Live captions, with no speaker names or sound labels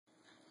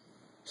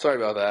Sorry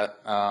about that.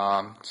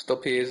 Still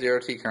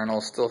PA0T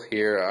kernel, still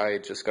here. I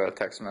just got a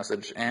text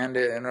message and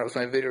it interrupts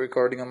my video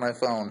recording on my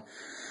phone.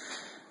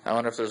 I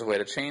wonder if there's a way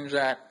to change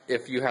that.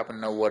 If you happen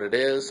to know what it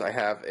is, I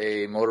have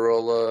a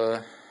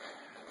Motorola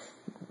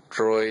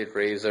Droid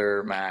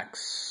Razr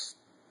Max,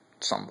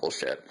 some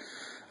bullshit.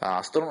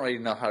 Still don't really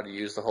know how to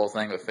use the whole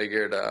thing, but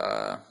figured,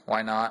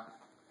 why not?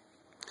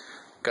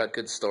 Got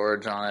good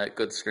storage on it,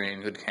 good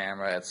screen, good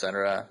camera,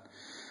 etc.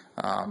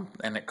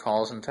 And it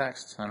calls and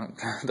texts.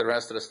 The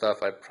rest of the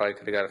stuff, I probably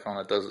could have got a phone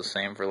that does the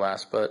same for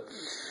less, but,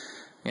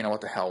 you know,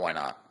 what the hell, why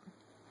not?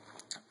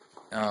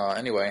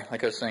 Anyway,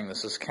 like I was saying,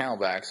 this is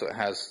Camelbak, so it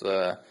has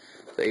the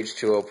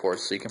H2O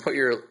ports, so you can put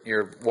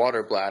your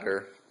water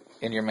bladder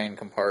in your main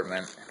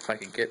compartment. If I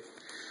could get,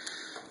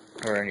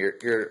 or in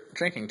your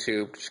drinking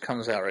tube, which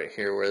comes out right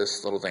here where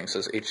this little thing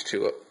says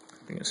H2O.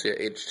 You can see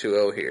a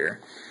H2O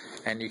here,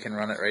 and you can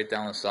run it right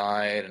down the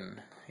side,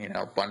 and you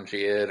know,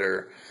 bungee it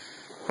or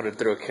put it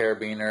through a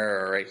carabiner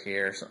or right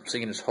here, so you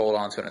can just hold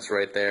on to it, and it's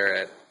right there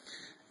at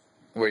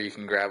where you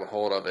can grab a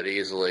hold of it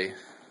easily.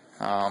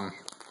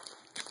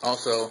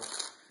 Also,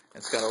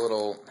 it's got a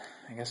little,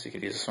 I guess you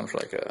could use this one for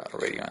like a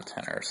radio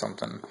antenna or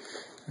something,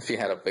 if you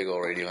had a big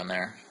old radio in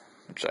there,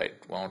 which I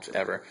won't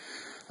ever.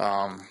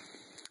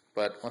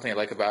 But one thing I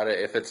like about it,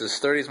 if it's as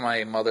sturdy as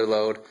my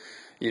Motherlode,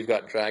 you've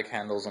got drag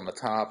handles on the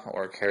top,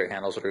 or carry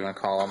handles, whatever you want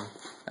to call them,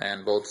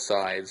 and both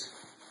sides.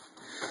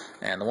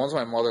 And the ones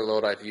on my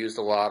Motherlode I've used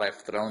a lot. I've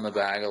thrown the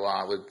bag a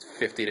lot with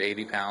 50 to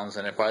 80 pounds,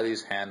 and by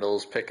these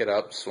handles, pick it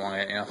up, swung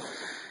it, you know,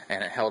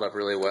 and it held up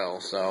really well.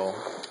 So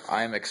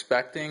I'm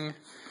expecting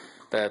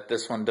that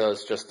this one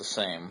does just the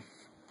same.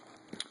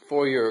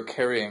 For your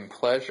carrying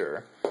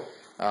pleasure,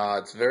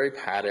 it's very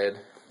padded,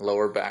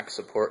 lower back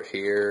support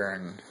here,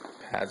 and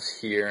pads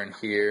here and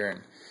here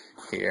and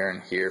here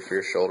and here for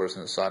your shoulders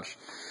and such.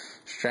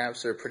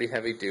 Straps are pretty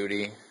heavy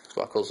duty,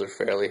 buckles are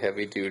fairly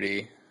heavy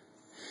duty.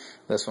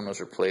 This one was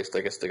replaced,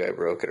 I guess the guy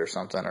broke it or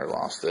something, or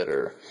lost it,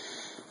 or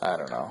I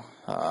don't know,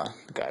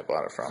 the guy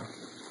bought it from.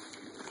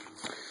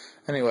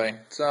 Anyway,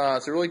 it's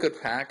a really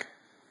good pack.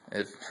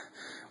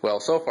 Well,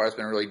 so far it's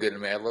been really good to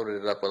me. I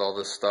loaded it up with all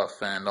this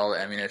stuff and all the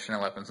ammunition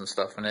and weapons and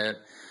stuff in it.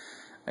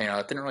 You know,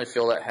 it didn't really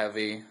feel that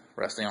heavy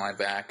resting on my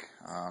back.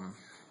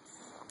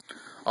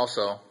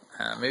 Also,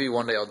 maybe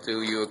one day I'll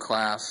do you a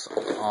class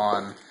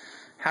on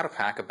how to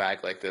pack a bag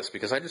like this,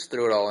 because I just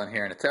threw it all in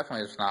here and it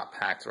definitely is not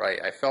packed right.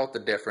 I felt the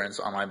difference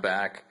on my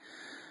back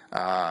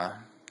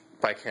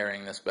by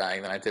carrying this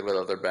bag than I did with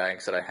other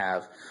bags that I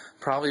have,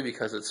 probably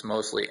because it's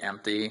mostly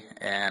empty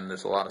and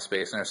there's a lot of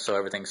space in there, so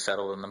everything's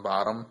settled in the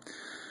bottom.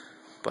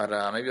 But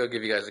maybe I'll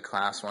give you guys a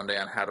class one day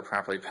on how to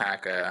properly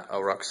pack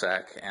a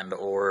rucksack and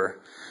or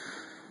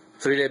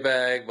 3-day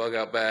bag, bug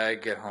out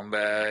bag, get home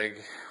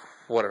bag,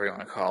 whatever you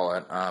want to call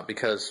it,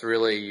 because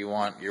really you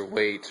want your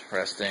weight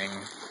resting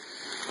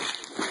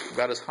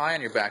about as high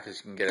on your back as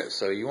you can get it.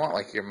 So you want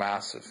like your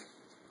massive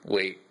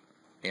weight,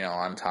 you know,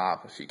 on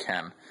top if you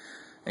can.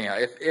 You know,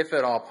 if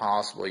at all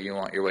possible, you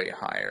want your weight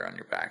higher on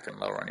your back than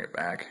lower on your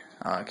back.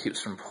 It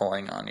keeps from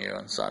pulling on you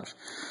and such.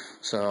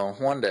 So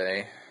one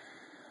day.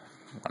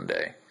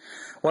 It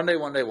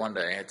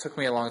took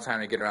me a long time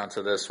to get around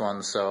to this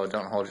one, so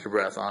don't hold your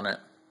breath on it.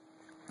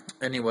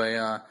 Anyway,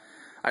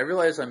 I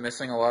realize I'm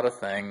missing a lot of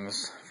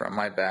things from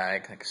my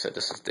bag. Like I said,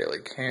 this is daily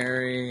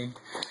carry.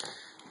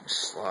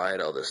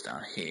 Slide all this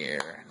down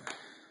here.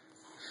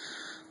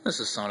 This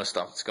is some of the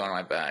stuff that's going in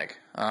my bag.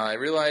 I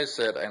realize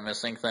that I'm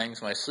missing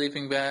things. My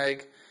sleeping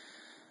bag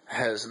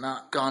has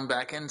not gone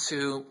back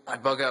into my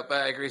bug out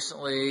bag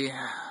recently.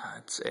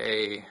 It's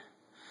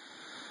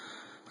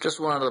just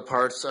one of the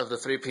parts of the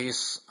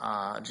 3-piece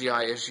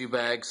GI issue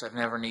bags. I've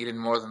never needed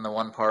more than the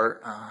one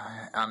part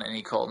on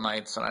any cold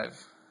nights that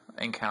I've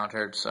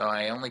encountered, so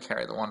I only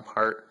carry the one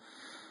part.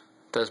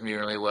 Does me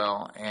really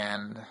well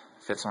and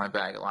fits in my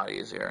bag a lot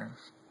easier.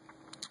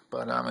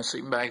 But my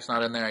sleeping bag's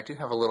not in there. I do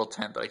have a little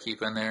tent that I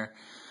keep in there,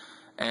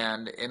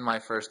 and in my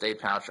first aid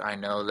pouch I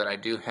know that I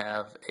do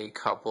have a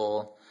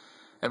couple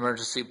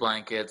emergency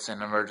blankets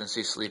and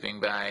emergency sleeping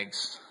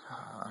bags.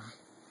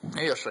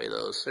 Maybe I'll show you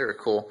those. They're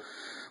cool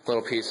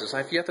little pieces.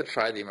 I've yet to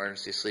try the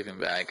emergency sleeping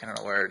bag. I don't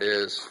know where it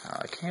is.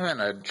 It came in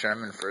a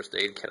German first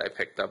aid kit I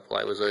picked up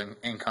while I was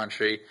in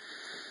country,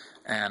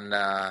 and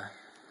I'd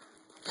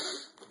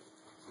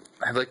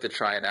like to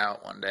try it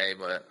out one day,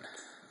 but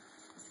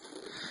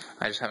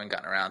I just haven't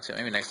gotten around to it.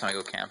 Maybe next time I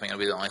go camping, it'll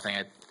be the only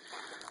thing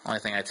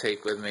I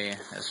take with me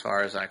as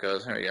far as that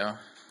goes. Here we go.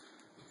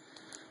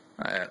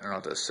 I don't know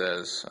what this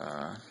says.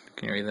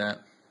 Can you read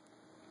that?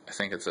 I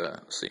think it's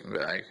a sleeping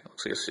bag. It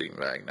looks like a sleeping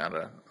bag, not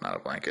a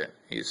blanket.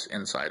 He's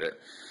inside it.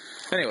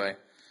 Anyway,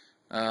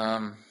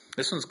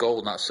 this one's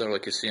gold, not silver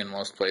like you see in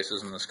most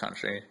places in this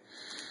country.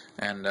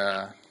 And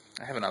I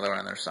have another one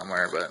in there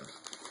somewhere, but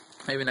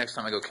maybe next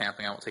time I go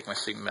camping, I won't take my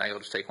sleeping bag. I'll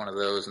just take one of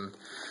those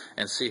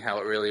and see how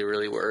it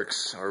really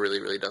works, or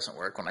really doesn't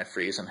work when I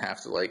freeze and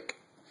have to like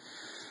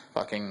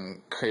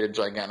fucking create a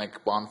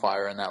gigantic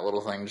bonfire in that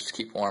little thing just to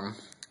keep warm.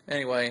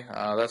 Anyway,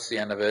 that's the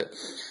end of it.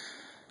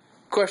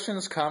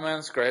 Questions,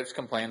 comments, gripes,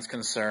 complaints,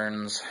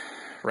 concerns,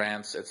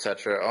 rants,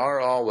 etc. are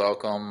all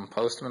welcome.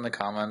 Post them in the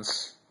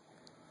comments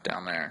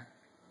down there,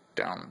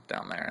 down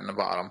there in the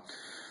bottom.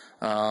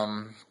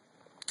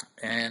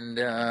 And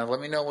let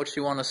me know what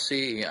you want to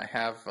see. I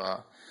have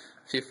a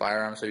few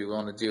firearms that you're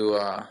willing to do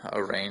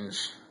a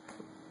range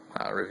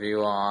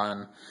review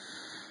on,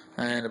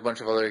 and a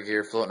bunch of other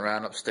gear floating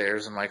around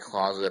upstairs in my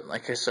closet.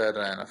 Like I said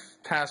in a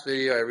past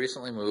video, I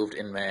recently moved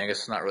in May. I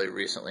guess not really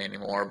recently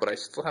anymore, but I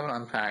still haven't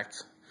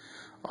unpacked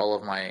all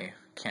of my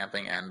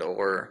camping and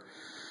or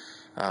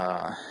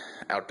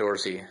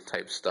outdoorsy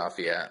type stuff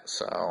yet.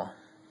 So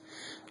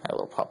my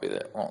little puppy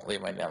that won't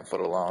leave my damn foot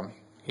alone.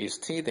 He's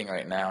teething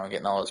right now and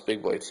getting all his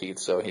big boy teeth,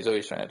 so he's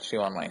always trying to chew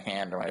on my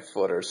hand or my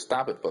foot or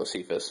stop it,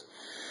 Bocephus.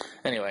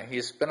 Anyway,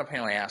 he's been a pain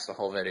in my ass the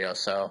whole video,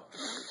 so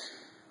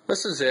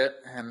this is it,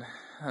 and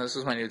this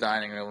is my new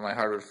dining room with my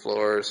hardwood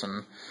floors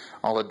and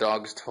all the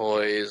dog's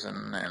toys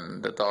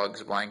and the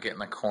dog's blanket in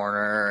the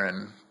corner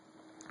and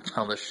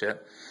all this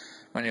shit.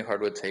 My new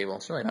hardwood table.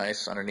 It's really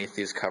nice underneath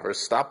these covers.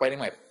 Stop biting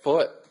my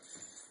foot.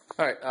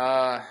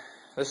 Alright,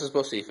 this is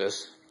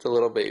Bocephus. It's a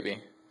little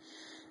baby.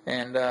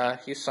 And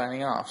he's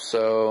signing off.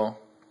 So,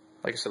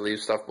 like I said, leave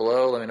stuff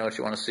below. Let me know what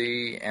you want to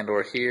see and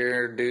or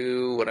hear,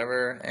 do,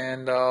 whatever.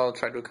 And I'll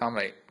try to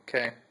accommodate.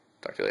 Okay?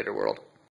 Talk to you later, world.